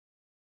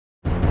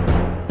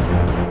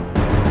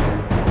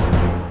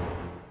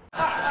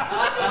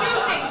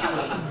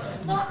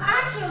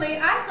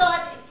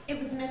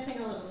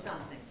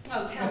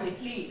Tell me,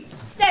 please.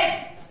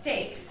 Steaks.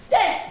 Steaks.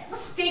 Steaks.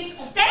 Steaks.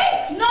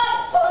 Steaks?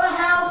 Not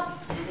porterhouse.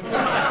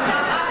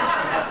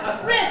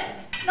 Risk.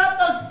 Not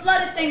those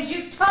bloody things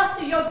you toss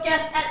to your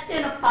guests at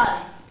dinner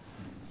parties.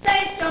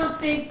 St.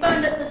 John's being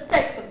burned at the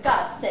stake, for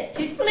God's sake.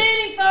 She's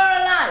pleading for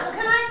her life. Well,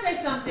 can I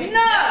say something?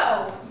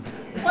 No!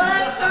 What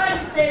I'm trying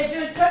to say is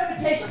your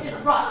interpretation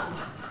is rotten.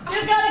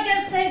 You've got to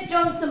give St.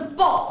 John some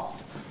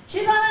balls.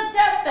 She's on a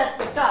deathbed,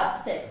 for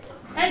God's sake.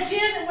 And she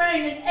isn't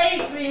wearing an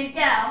Adrian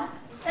gown.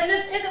 And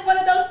this isn't one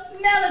of those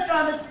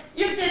melodramas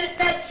you did at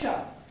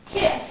Metro.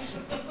 Here.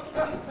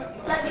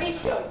 Let me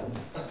show you.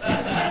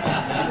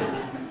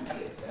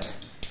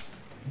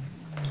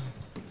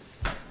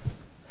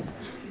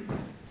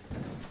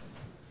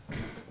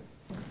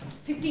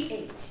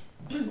 58.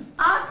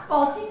 I'm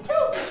 42.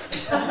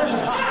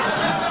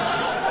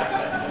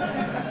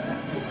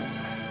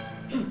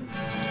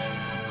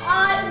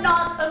 I'm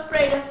not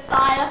afraid of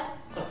fire.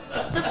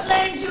 The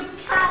flames you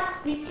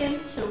cast me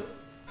into.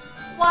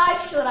 Why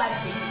should I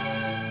be?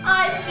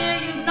 I fear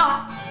you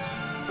not.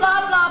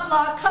 Blah, blah,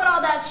 blah. Cut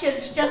all that shit.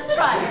 It's just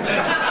trying.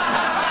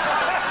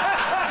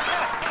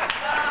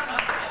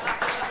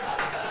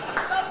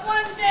 But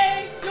one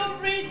day you'll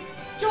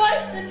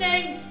rejoice the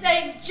name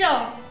St.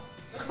 Joan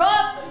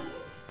Crawford.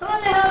 Who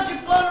in the hell did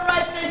you blow to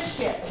write this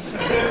shit?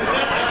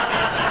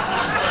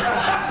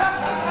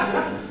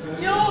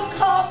 You'll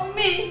call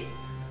me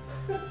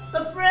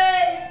the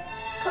brave,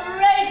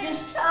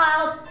 courageous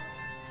child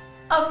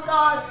of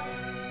God.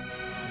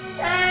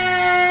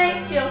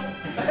 Thank you.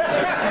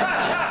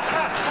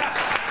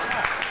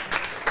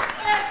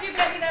 Bless you,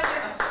 baby. That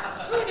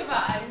was too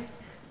divine.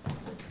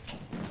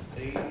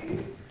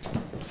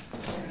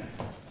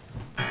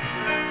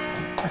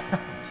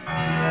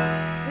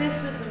 This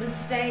was a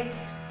mistake,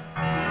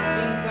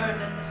 being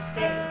burned at the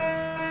stake.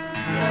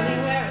 Tell me,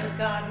 where is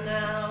God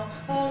now?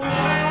 Oh Lord,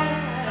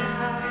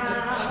 how?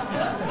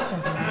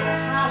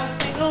 Had a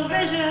single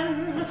vision,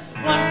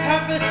 one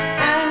purpose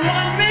and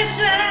one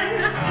mission.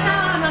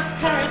 Now I'm a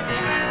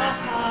heretic, a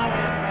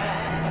horrid rag.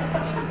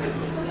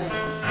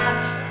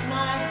 Touch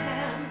my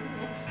hand,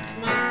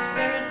 my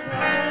spirit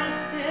grows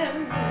dim,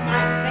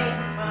 my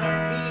faith can't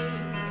be,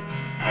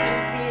 can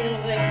feel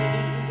the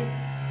heat.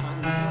 I'm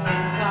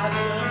doing God's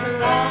will to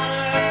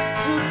honor,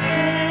 to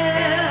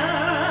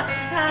care,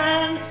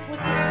 and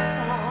with the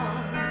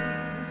song,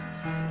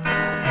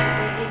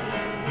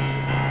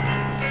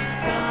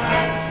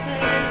 God save me, God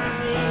save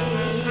me.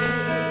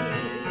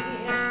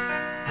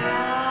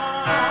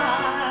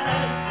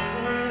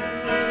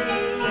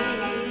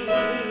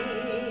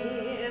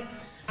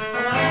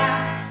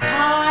 Alas,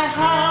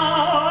 hi-ho,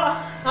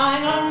 I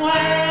know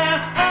where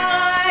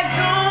I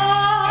go.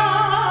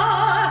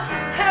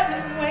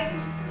 Heaven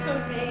waits for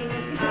me.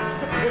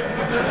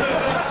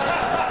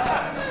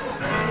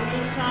 See me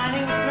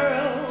shining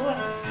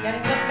through,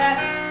 getting the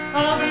best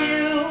of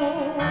you.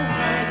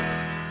 Christ,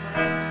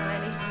 my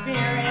tiny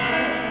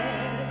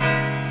spirit,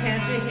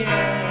 can't you hear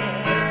it?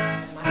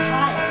 My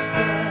highest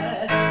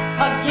good,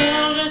 a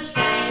gilded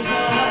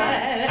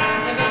sainthood.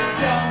 If it's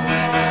Joan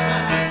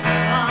Crawford,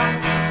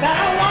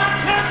 better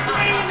watch her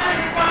scream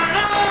and burn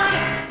on.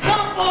 So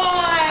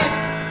boys,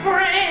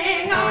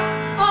 bring on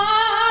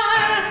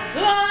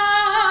the wine.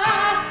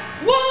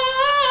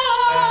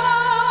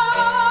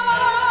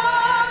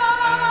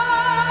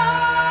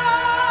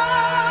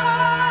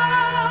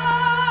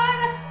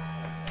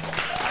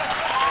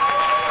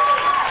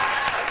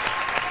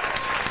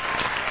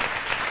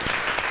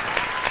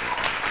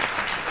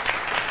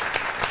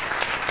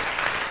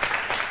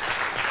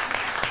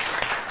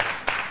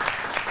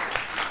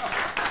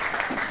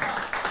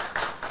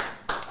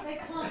 They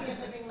call me a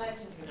living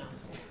legend, you know.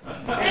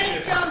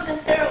 St. John's a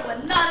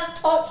heroine, not a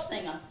torch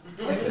singer.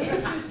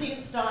 Didn't you see a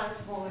Star is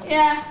Born?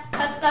 Yeah, I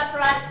slept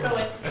right through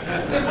it.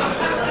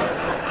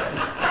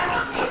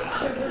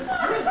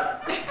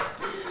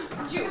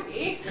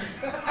 Judy,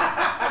 may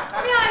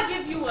I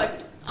give you an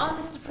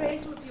honest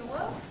appraisal of your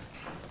work?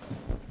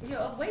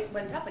 Your weight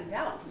went up and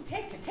down from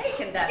take to take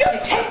in that picture.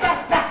 Take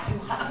that back, you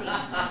hussy.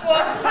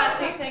 What does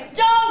Lassie think?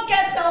 Don't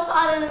get so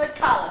hot under the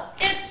collar.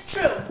 It's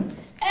true.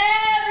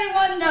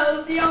 Everyone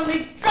knows the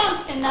only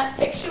drunk in that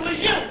picture was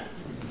you.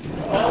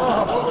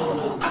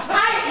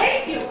 I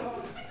hate you.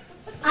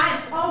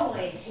 I've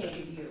always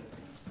hated you.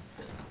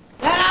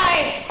 And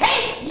I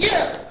hate you.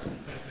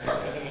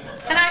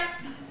 And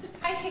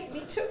I hate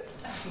me too.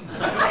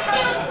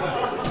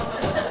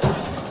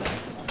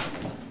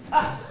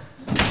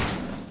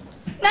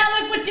 Now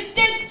look what you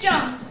did,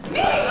 Joan.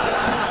 Me?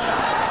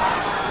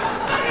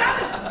 I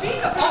was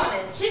being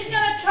honest. She's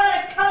gonna try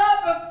to cut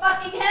off her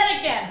fucking head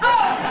again.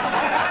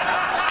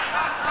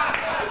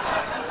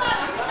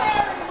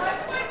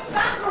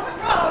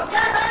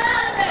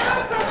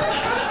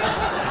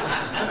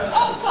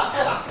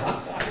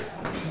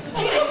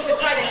 Tina used to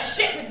try to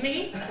shit with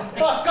me.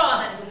 Thank God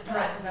that little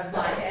brat is out of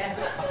my hair.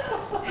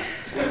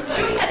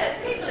 Judy has that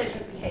same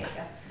belligerent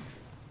behavior.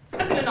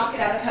 I'm gonna knock it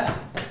out of her.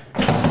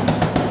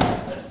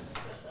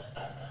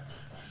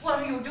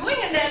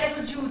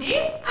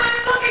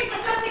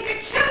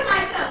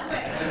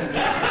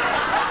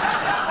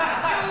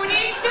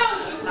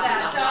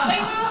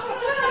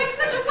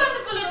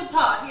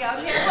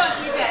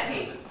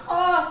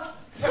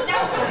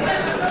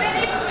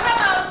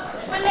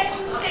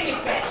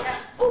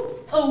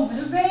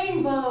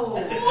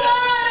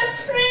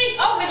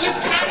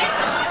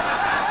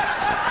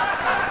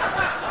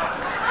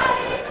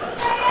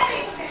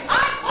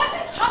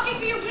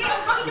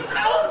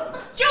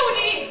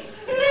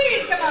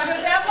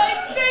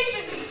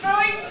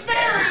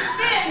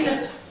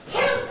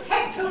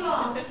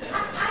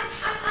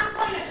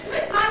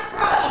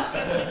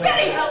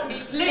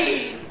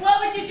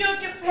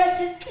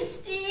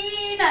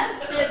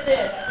 mess did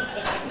this.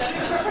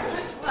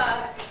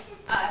 Well,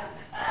 I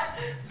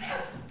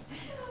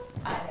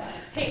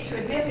hate to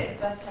admit it,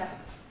 but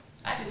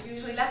I just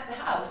usually left the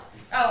house.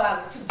 Oh, I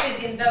was too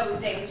busy in those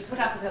days to put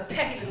up with her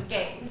petty little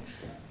games,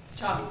 as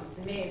charming as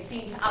they may have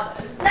seemed to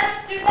others.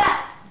 Let's do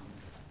that.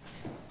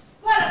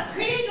 What a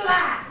pretty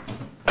glass.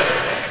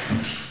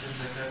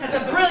 That's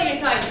a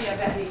brilliant idea,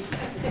 Betty.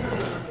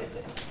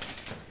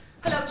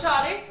 Hello,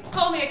 Charlie.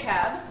 Call me a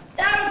cab.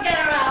 That'll get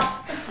her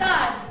out.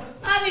 Besides,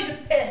 I need to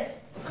piss.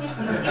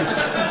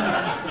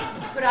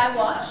 Could I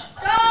watch?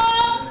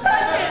 Don't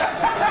push it.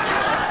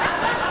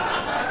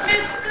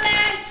 Miss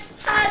Blanche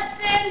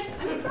Hudson.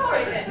 I'm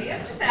sorry, Betty. I'm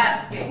just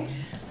asking.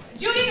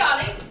 Judy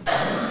Garland,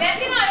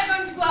 Betty and I are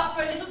going to go out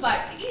for a little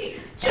bite to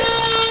eat.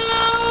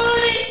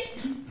 Judy!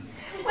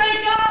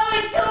 We're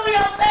going to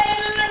your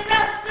favorite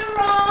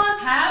restaurant.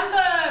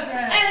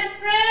 Hamburger. And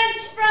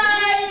French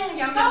fries.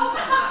 Yum, Don't yum,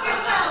 fuck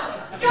yourself.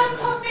 Don't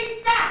call me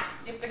fat.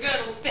 If the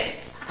girdle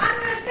fits. I'm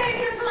going to stay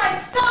here till I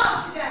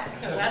starve to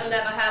death. No, that'll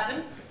never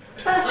happen.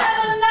 Have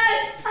a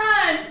nice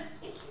time.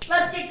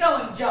 Let's get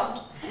going,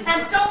 Joe.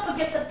 And don't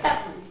forget the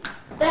Pepsi.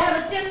 They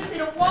have a tendency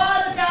to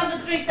water down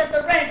the drinks at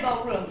the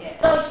Rainbow Room. Yeah.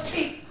 Those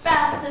cheap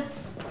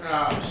bastards.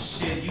 Oh,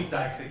 shit, you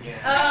dykes again.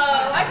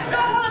 Oh, I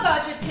forgot all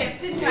about your tip,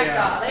 didn't I,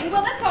 darling?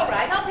 Well, that's all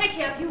right. I'll take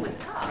care of you with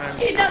the car.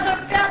 She does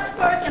her best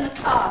work in the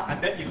car. I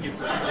bet you give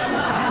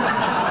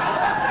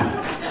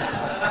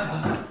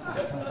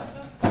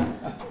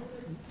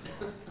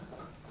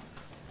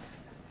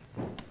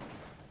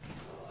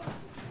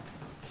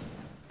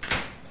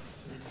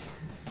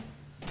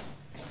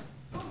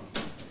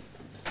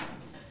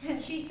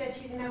And she said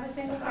she didn't have a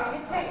single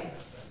bag of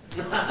taste.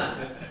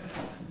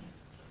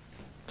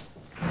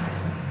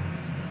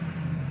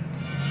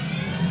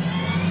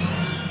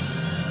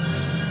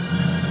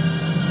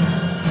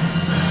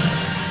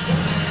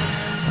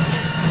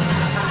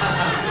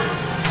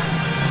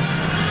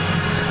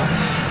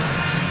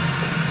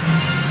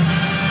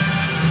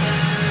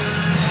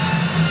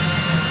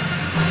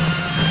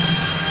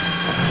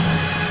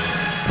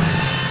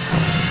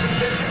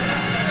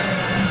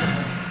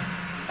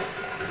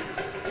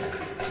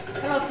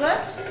 Hello,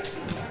 Butch?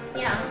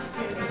 Yeah, it's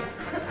Judy.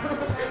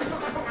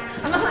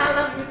 I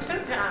love you too,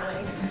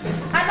 darling.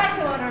 I'd like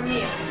to order a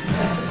meal.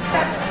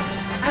 Several.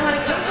 I want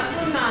a case of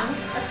blue nun,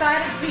 a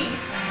side of beef,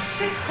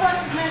 6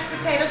 quarts of mashed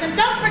potatoes, and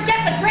don't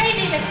forget the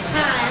gravy this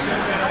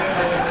time.